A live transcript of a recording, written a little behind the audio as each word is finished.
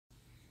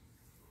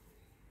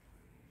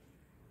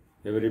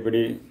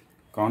Everybody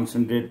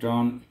concentrate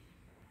on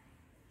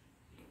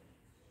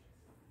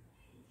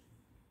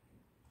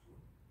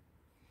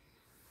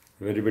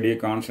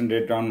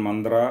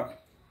mantra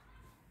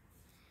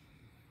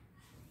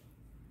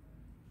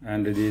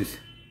and this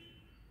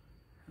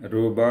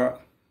Ruba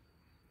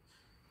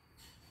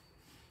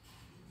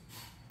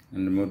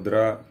and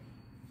Mudra.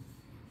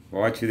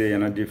 Watch the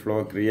energy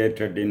flow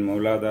created in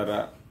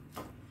Mooladhara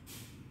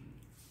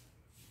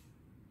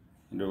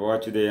and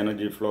watch the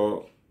energy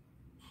flow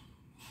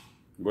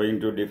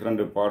going to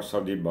different parts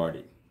of the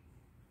body.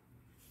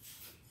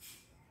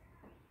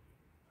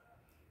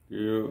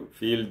 You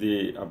feel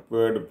the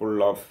upward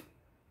pull of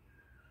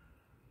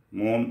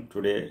moon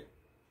today.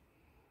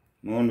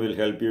 Moon will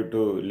help you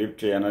to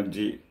lift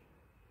energy.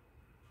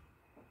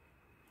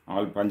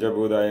 All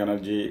Panchabhuta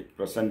energy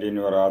present in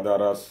your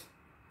Adharas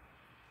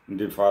in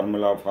the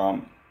formula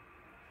form.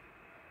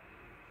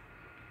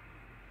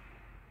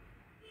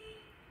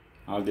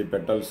 All the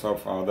petals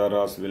of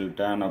Adharas will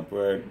turn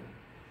upward.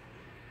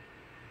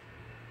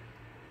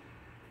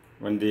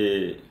 When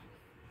the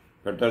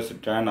petals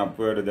turn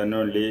upward, then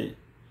only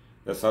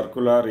the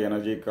circular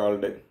energy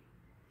called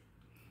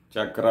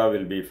chakra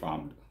will be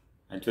formed.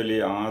 Actually,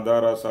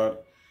 Adharas are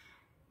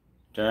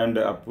turned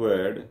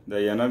upward.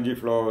 The energy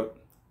flow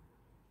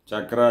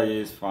chakra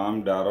is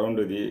formed around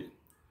the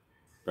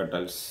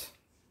petals.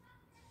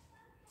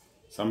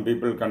 Some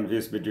people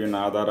confuse between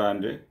Adhara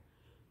and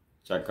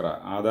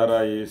chakra.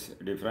 Adhara is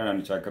different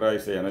and chakra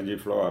is the energy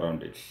flow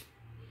around it.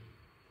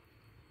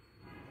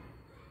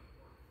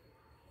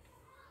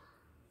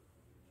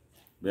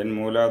 When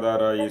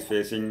Mooladhara is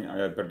facing,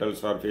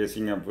 petals are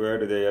facing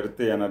upward, the earth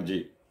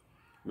energy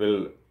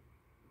will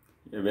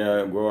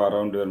go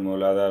around your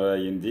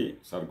Mooladhara in the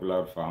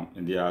circular form,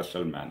 in the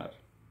astral manner.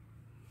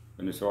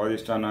 When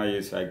Swadhisthana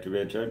is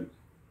activated,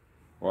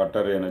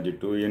 water energy,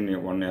 2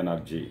 in 1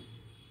 energy,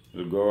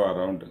 will go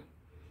around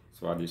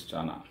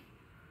Swadhisthana.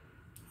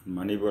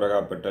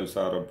 Manipura petals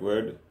are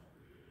upward,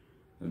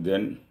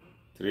 then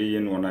 3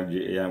 in 1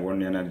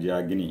 energy,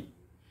 Agni.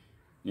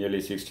 Nearly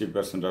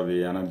 60% of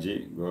the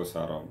energy goes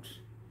around.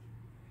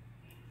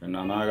 When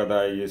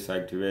Anagata is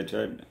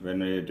activated,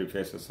 when it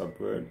faces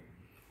upward,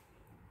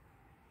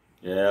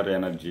 air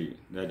energy,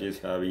 that is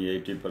having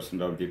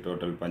 80% of the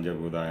total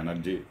Panchabhuta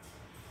energy,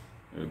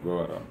 will go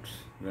around.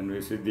 When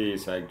Visiddhi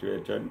is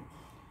activated,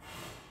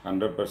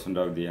 100%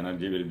 of the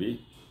energy will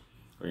be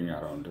going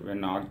around. When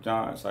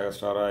Ajna,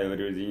 Sahasrara,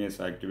 everything is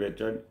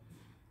activated,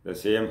 the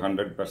same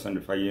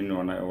 100% 5 in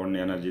 1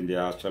 energy in the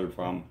astral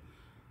form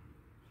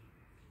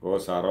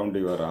goes around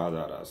your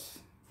Adharas.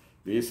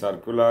 This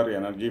circular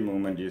energy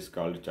movement is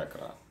called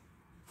chakra.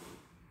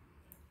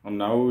 And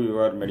now you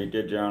are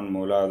meditating on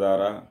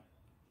Mooladhara,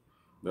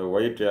 the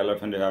white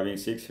elephant having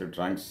 6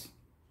 trunks,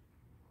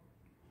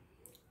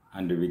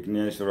 and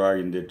Vigneshwara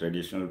in the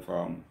traditional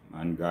form,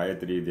 and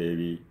Gayatri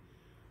Devi,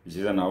 which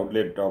is an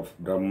outlet of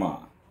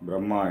Brahma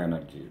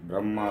energy.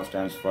 Brahma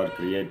stands for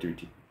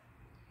creativity.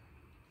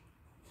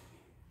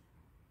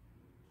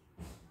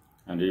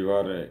 And you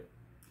are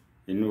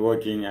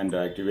invoking and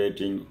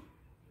activating,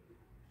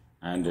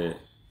 and you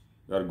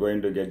are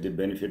going to get the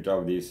benefit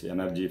of these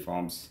energy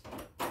forms.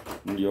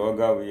 In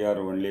yoga, we are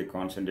only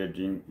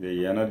concentrating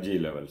the energy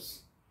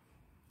levels.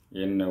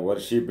 In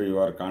worship, you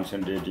are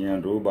concentrating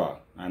on Rupa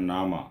and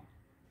Nama.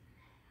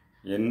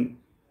 In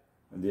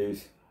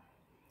this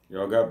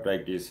yoga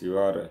practice, you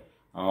are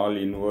all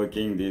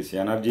invoking these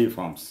energy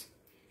forms.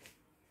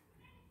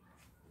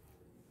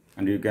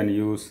 And you can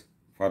use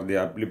for the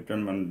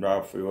upliftment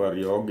of your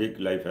yogic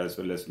life as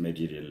well as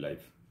material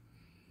life.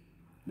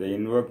 The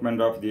invoking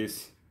of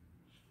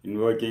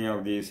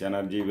this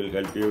energy will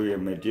help you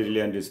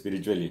materially and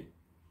spiritually.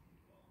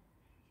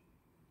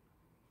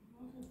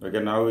 Okay,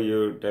 now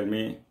you tell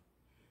me,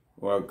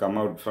 come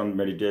out from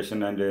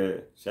meditation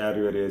and share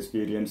your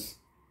experience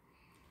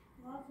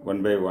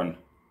one by one.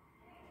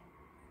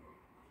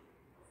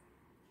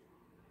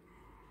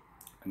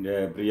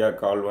 And Priya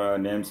call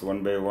names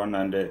one by one,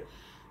 and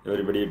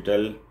everybody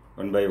tell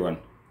one by one.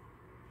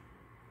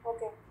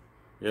 Okay.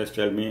 Yes,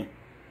 tell me.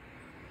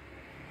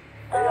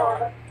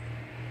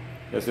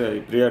 Yes,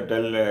 Priya,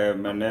 tell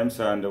names,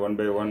 and one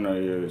by one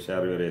you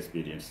share your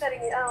experience. Sorry,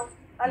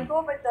 I'll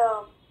go with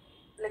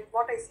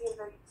what I see in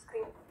the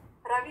screen.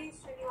 Ravi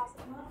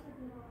Srinivasan.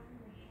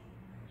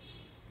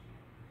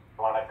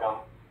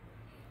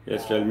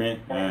 Yes, tell me.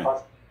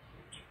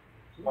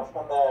 First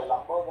அந்த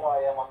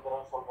லம்போதராய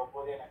மந்திரம்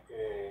சொல்றபோது எனக்கு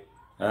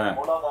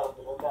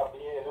மூலாதாரத்துல இருந்து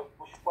அப்படியே ஏதோ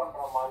push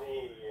பண்ற மாதிரி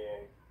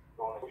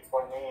push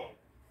பண்ணி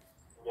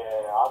இங்க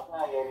ஆத்மா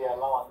ஏரியா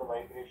எல்லாம் வந்து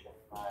வைப்ரேஷன்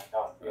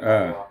ஜாஸ்தியா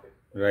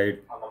ரைட்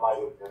அந்த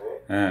மாதிரி இருக்குது.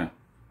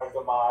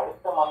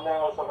 அடுத்த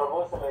மந்திரங்கள்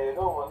சொல்றபோது சில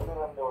ஏதோ வந்து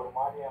அந்த ஒரு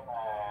மாதிரியான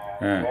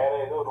வேற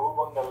ஏதோ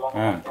ரூபங்கள்லாம்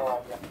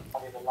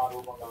இதெல்லாம்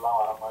ரூபங்கள்லாம்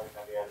வர மாதிரி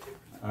நிறைய இருக்கு.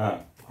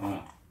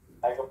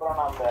 அதுக்கப்புறம்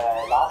நான் அந்த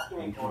லாஸ்ட்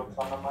வீக் உங்களுக்கு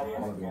சொன்ன மாதிரி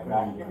எனக்கு அந்த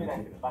ஆக்டிவிட்டி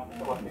எனக்கு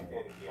கண்டு வந்துட்டே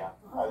இருக்கியா,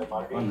 அது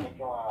மறுபடியும்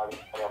இன்னைக்கும் அது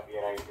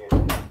அப்படியே ஆகிட்டே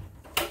இருக்கு.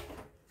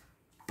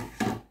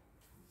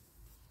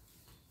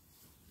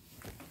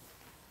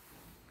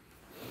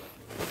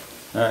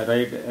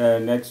 Right.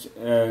 Next,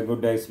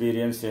 good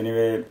experience.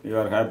 Anyway, you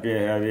are happy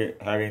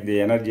having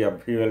the energy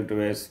upheaval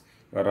towards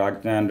your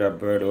Ajna and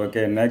upward.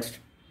 Okay. Next,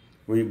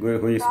 who is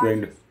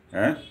going to?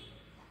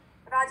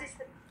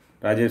 Rajeshwari.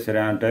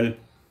 Rajeshwari, tell.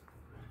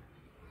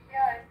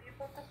 Yeah, I'm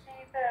able to see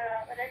the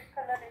red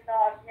color in the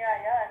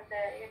Agnyaya and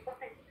able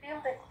to feel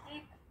the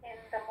heat in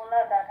the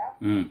Muladhara.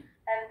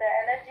 And the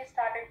energy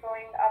started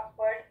going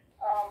upward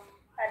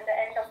at the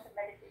end of the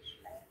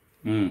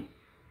meditation.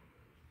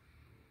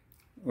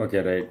 Okay,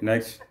 right.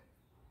 Next.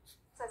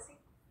 Sasi.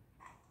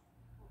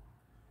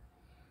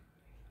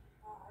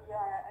 Yeah,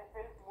 I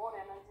felt more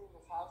energy in the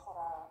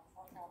Sahasrara.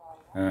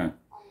 And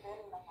then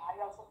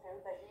I also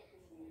felt the heat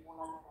in the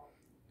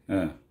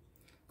Muladhara.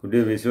 Could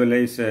you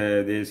visualize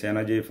these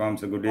energy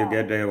forms? Could you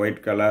get a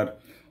white color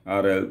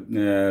or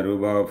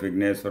Ruba of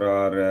Vigneswara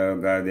or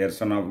the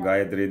Darshan of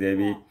Gayatri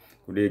Devi?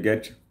 Could you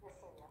get?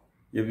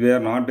 If you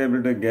are not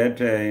able to get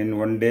in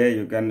one day,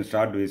 you can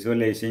start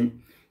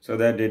visualizing so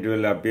that it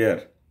will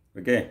appear.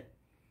 Okay?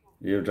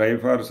 You try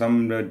for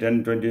some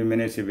 10-20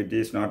 minutes. If it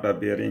is not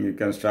appearing, you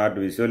can start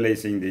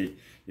visualizing the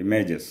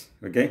images.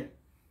 Okay?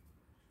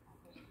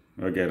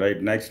 Okay,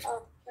 right. Next.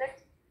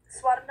 Next,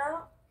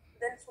 Swarna,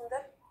 then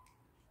Sundar.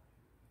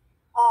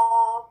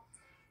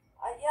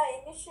 Yeah,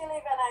 initially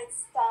when I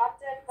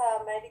started the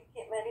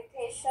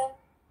meditation,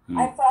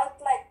 I felt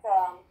like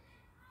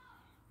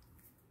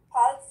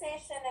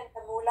pulsation in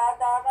the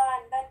Muladhara,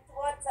 and then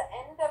towards the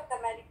end of the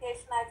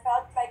meditation, I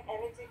felt like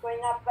energy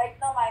going up. Right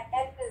now, I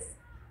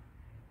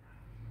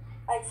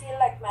feel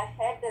like my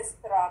head is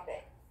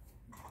throbbing.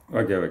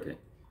 Okay.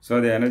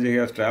 So the energy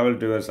has traveled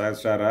to your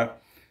Sahasrara.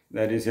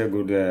 That is a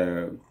good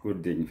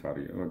thing for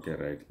you. Okay,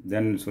 right.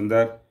 Then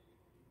Sundar.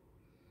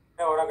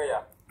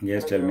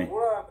 Yes, tell me.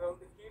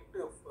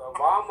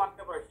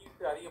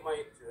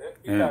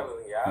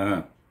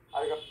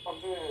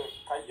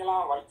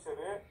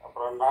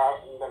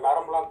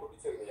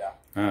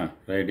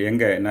 Right.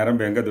 எங்க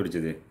நரம்பு எங்க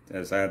துடிச்சது?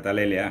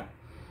 தலையிலையா?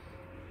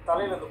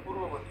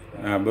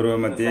 புருவ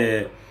மத்தி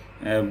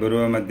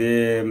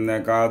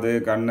காது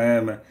கண்ணு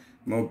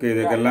மூக்கு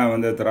இதுக்கெல்லாம்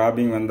வந்து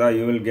throbbing வந்தா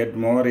you will get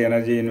more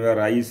energy in your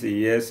eyes,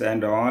 ears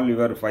and all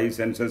your 5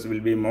 senses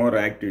will be more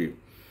active.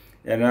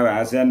 And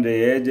as an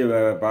age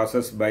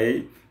passes by,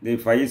 the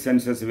 5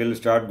 senses will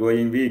start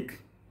going weak.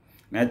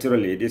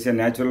 Naturally, it is a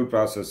natural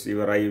process.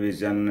 Your eye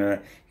vision,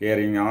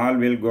 hearing, all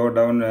will go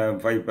down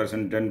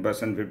 5%,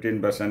 10%,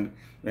 15%.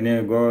 When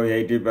you go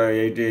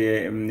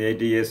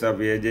 80 years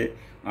of age,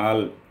 all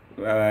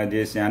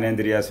these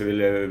jnanendriyas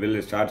will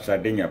start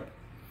shutting up.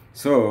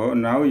 So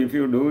now if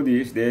you do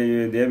this,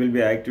 they will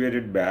be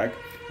activated back.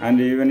 And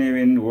even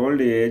in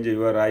old age,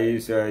 your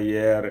eyes,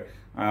 ear,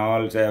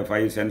 all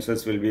 5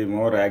 senses will be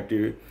more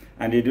active.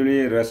 And it will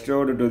be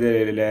restored to the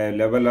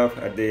level of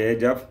at the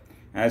age of,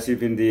 as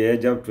if in the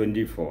age of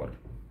 24.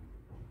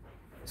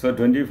 So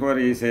 24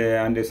 is,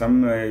 and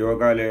some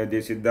yoga, the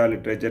Siddha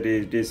literature,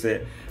 it is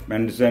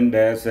mentioned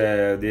as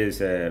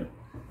this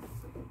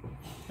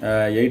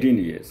 18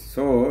 years.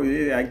 So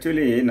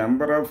actually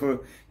number of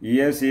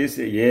years is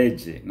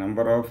age.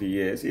 Number of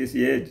years is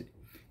age.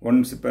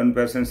 One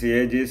person's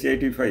age is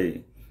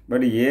 85.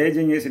 But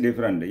aging is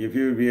different. If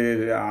you be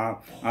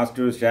asked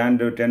to stand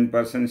 10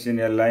 persons in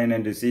a line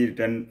and see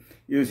 10,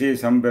 you see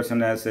some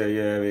person has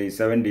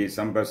 70,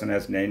 some person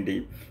has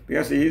 90.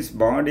 Because his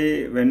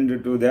body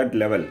went to that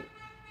level.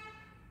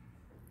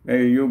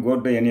 You go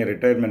to any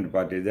retirement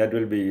party, that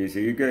will be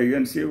easy. You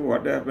can see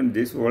what happened.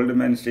 This old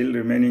man still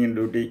remaining in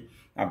duty,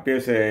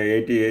 appears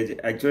 80 age.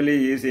 Actually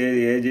his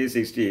age is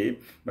 60.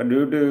 But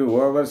due to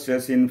over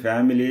stress in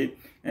family,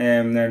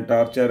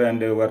 torture and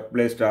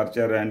workplace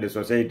torture and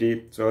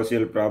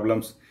social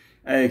problems,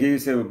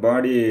 his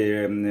body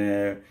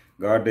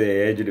got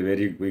aged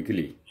very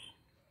quickly.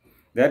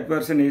 That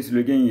person is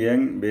looking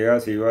young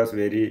because he was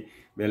very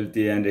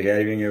wealthy and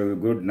having a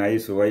good,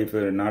 nice wife,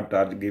 not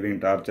giving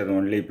torture,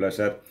 only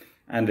pleasure.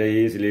 And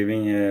he is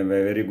living a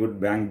very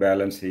good bank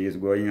balance. He is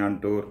going on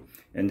tour,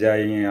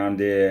 enjoying on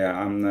the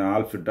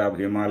Alps top,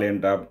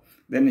 Himalayan top.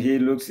 Then he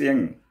looks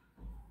young.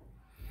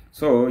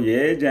 So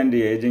age and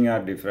aging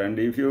are different.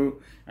 If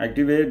you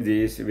activate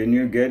this, when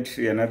you get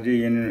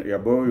energy in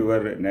above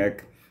your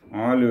neck,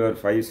 all your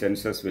 5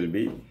 senses will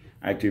be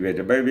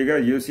activated.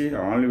 Because you see,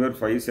 all your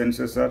 5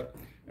 senses are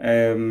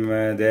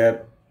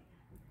there,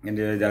 in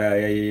the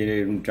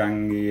eye,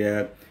 tongue,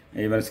 ear,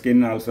 even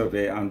skin also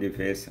on the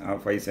face.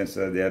 5 senses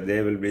are there.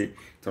 They will be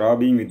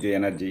throbbing with the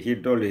energy. He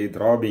told you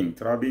throbbing.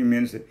 Throbbing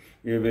means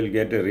you will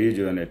get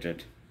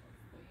rejuvenated.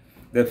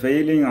 The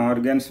failing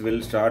organs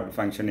will start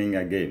functioning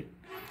again.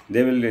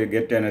 They will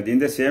get energy. In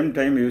the same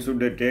time, you should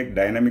take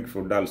dynamic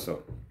food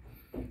also.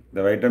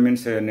 The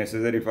vitamins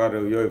necessary for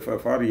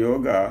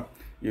yoga,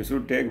 you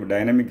should take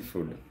dynamic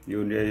food.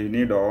 You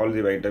need all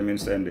the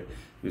vitamins, and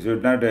you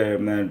should not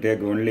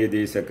take only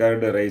the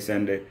curd rice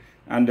and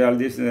all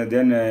this.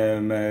 Then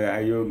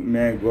you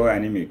may go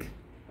anemic.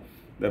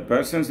 The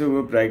persons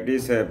who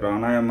practice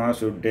pranayama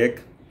should take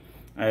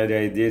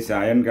this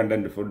iron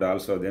content food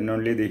also. Then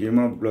only the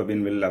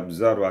hemoglobin will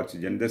absorb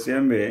oxygen. The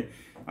same way,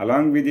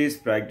 Along with this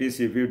practice,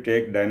 if you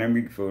take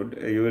dynamic food,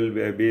 you will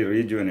be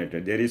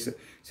rejuvenated. There is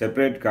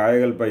separate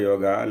Kayakalpa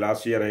Yoga.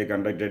 Last year I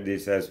conducted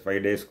this as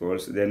 5 days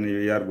course. Then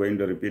we are going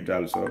to repeat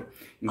also.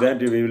 In that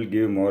we will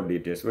give more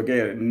details.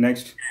 Okay,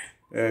 next.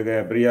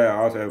 Priya,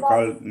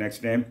 call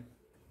next name.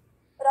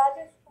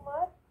 Rajesh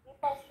Kumar,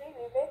 Deepa Sri,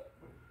 Vivek.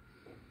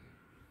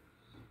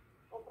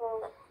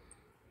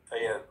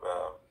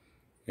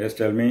 Yes,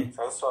 tell me.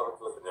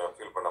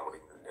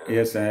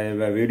 Yes, I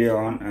have a video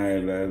on.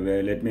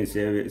 Let me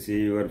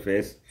see your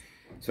face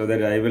so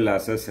that I will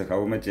assess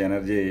how much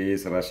energy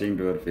is rushing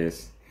to your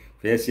face.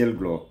 Facial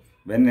glow.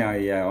 When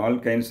all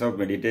kinds of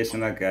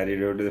meditation are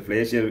carried out, the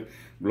facial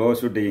glow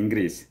should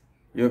increase.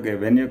 Okay,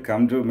 when you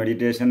come to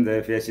meditation,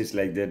 the face is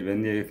like that.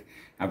 When you,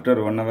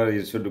 after 1 hour,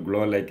 it should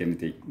glow like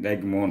anything,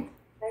 like moon.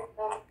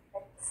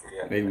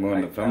 Like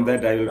moon. From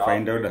that, I will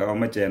find out how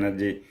much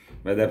energy,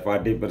 whether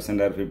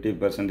 40% or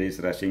 50% is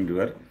rushing to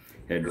your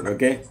head.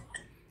 Okay?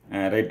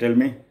 Right, tell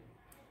me.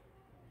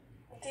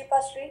 Deepa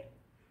Sri.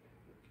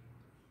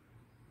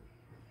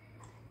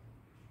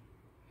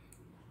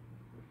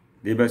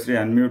 Deepasri,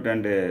 unmute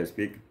and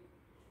speak.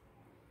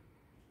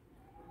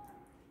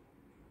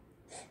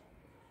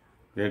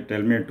 Well,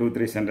 tell me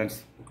 2-3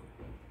 sentences.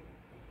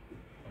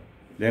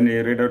 Then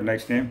you read out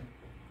next name.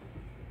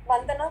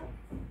 Vandana,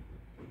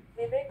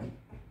 Vivek.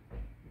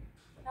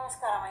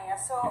 Namaskaram, Ayya.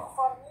 So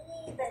for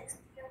me, the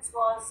experience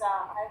was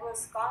I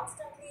was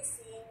constantly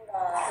seeing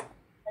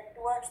like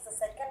towards the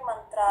second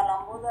mantra,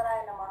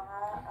 Lambodharaya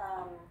Namaha.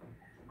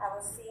 I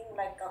was seeing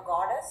like a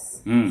goddess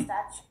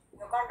statue.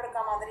 உட்காண்டிருக்க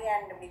மாதிரி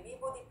and இப்படி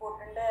விபூதி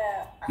போட்டுட்டு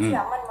actually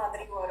அம்மன்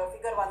மாதிரி ஒரு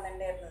figure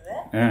வந்துட்டே இருந்தது.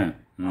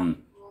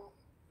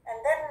 And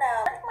then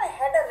my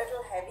head a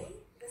little heavy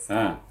this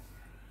time.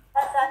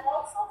 But I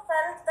also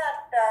felt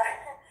that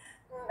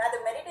அது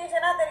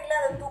மெடிடேஷனா தெரியல,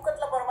 அது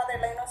தூக்கத்துல போற மாதிரி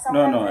இல்ல.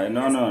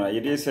 No.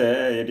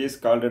 It is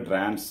called a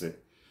trance.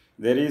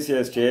 There is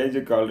a stage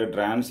called a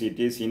trance. It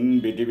is in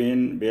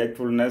between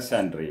wakefulness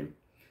and dream,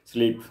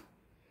 sleep.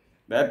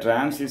 That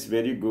trance is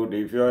very good.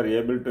 If you are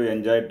able to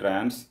enjoy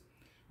trance,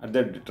 at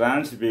the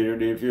trance period,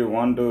 if you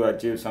want to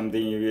achieve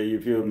something,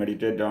 if you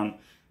meditate on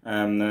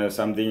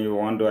something you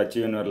want to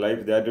achieve in your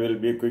life, that will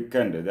be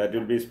quickened, that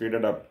will be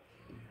speeded up.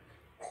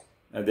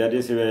 That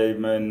is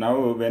now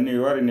when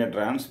you are in a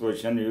trance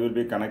position, you will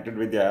be connected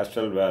with the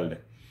astral world.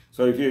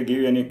 So if you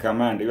give any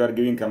command, you are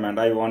giving command,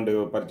 I want to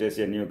purchase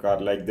a new car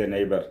like the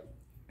neighbor.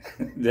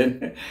 Then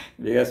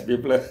because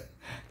people are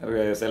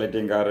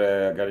selecting car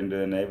according to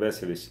the neighbor's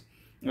wish.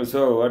 So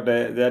what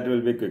that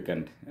will be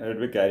quickened, it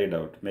will be carried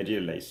out,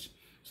 materialized.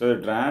 So the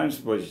trance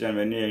position,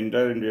 when you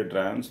enter into a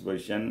trance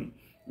position,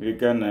 you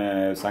can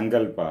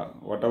sankalpa,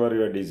 whatever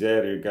your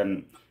desire, you can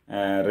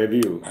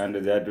review, and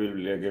that will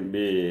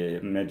be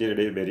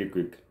materialized very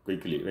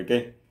quickly.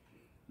 Okay,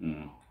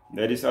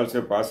 that is also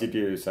a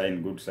positive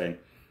sign, good sign.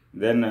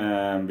 Then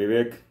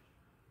Vivek.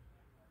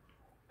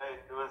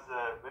 It was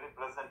very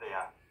pleasant,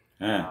 yeah.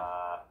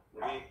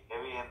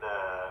 Heavy in the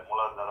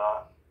Muladhara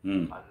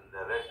and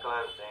the red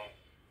color thing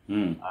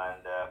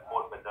and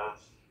 4 petals,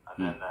 and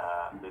then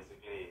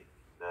basically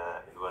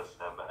it was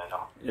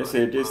yes,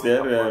 it is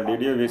there.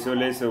 Did you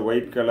visualize a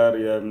white color?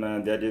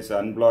 That is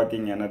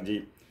unblocking energy.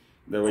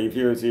 If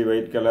you see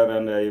white color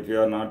and if you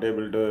are not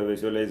able to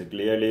visualize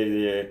clearly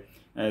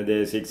the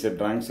 6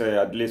 trunks,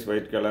 at least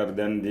white color,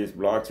 then these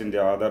blocks in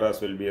the adharas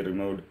will be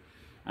removed.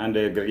 And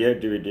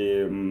creativity,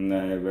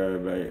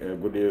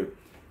 would you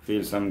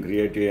feel some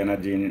creative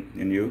energy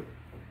in you?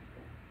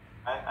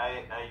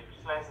 I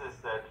visualize this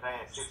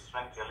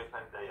 6-trunk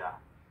elephant, yeah.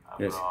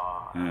 Yes.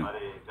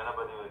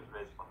 Ganapati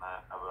visualize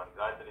பண்ணேன், அப்புறம்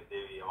காயத்ரி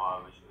தேவி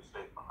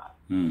visualize பண்ணேன்.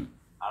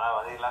 ஆனா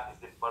அதெல்லாம்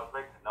is it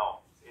perfect? No,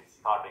 it's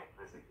starting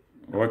basically.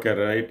 Okay,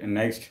 right.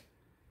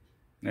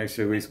 Next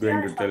who is going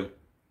to tell?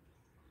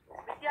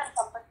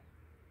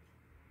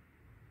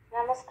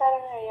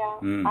 Namaskaram, Ayya.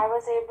 I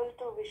was able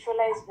to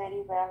visualize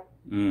very well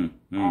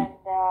and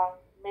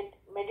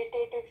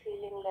meditative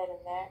feeling la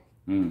irundhen.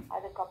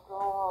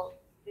 Adukaprom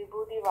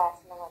vibhuti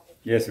vaasana vandu.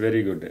 Yes,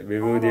 very good.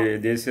 Vibhuti,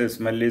 this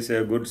smell is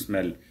a good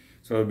smell.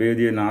 So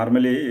vibhuti,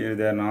 normally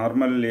the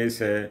normal is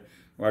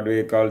what we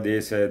call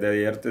this, the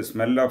earth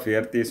smell of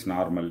earth is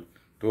normal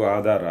to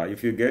adhara. If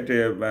you get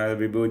a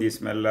vibhuti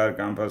smell or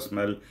camphor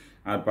smell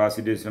or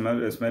positive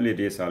smell, it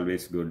is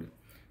always good.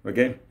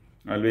 Okay,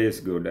 always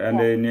good. And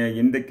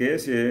in the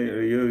case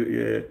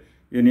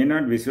you need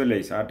not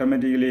visualize,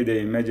 automatically the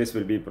images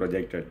will be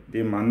projected.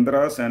 The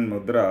mantras and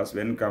mudras,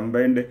 when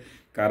combined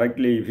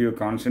correctly, if you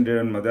concentrate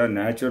on mudra,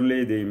 naturally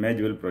the image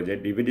will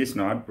project. If it is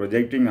not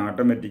projecting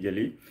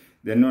automatically,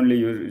 then only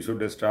you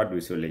should start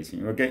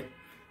visualizing. Okay,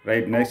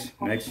 right. Next.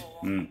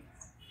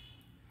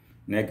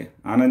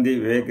 Anandi,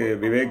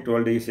 Vivek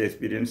told his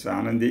experience.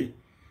 Anandi,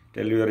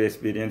 tell your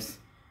experience.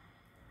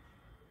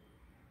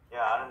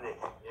 Yeah, Anandi,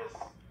 yes.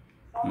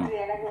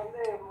 எனக்கு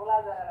வந்து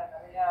மூலாதார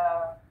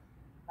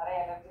நிறைய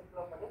energy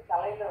flow பண்ணி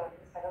தலையில வந்து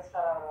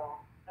சகஸ்டாரம்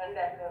 2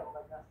 இடத்துல ரொம்ப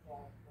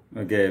ஜாஸ்தியாக இருக்கு.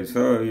 Okay,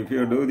 so if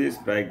you do this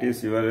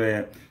practice,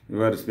 your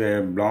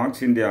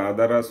blocks in the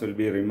adharas will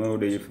be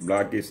removed if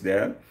block is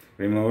there,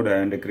 removed,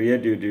 and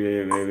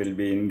creativity will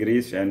be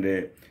increased, and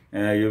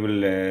you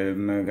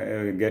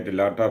will get a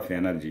lot of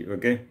energy.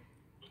 Okay,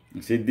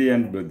 Siddhi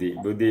and Buddhi.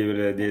 Buddhi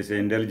will this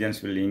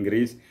intelligence will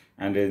increase,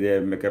 and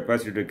the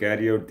capacity to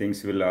carry out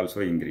things will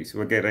also increase.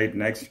 Okay, right,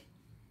 next.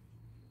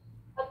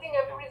 I think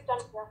everybody's done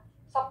here.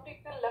 Some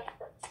people left.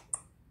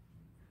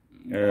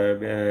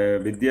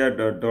 Vidya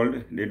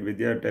did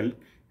Vidya tell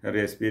her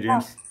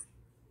experience?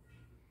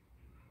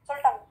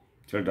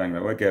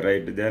 Sultanga. Okay,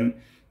 right.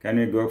 Then can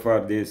we go for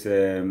this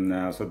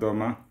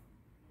Asatoma?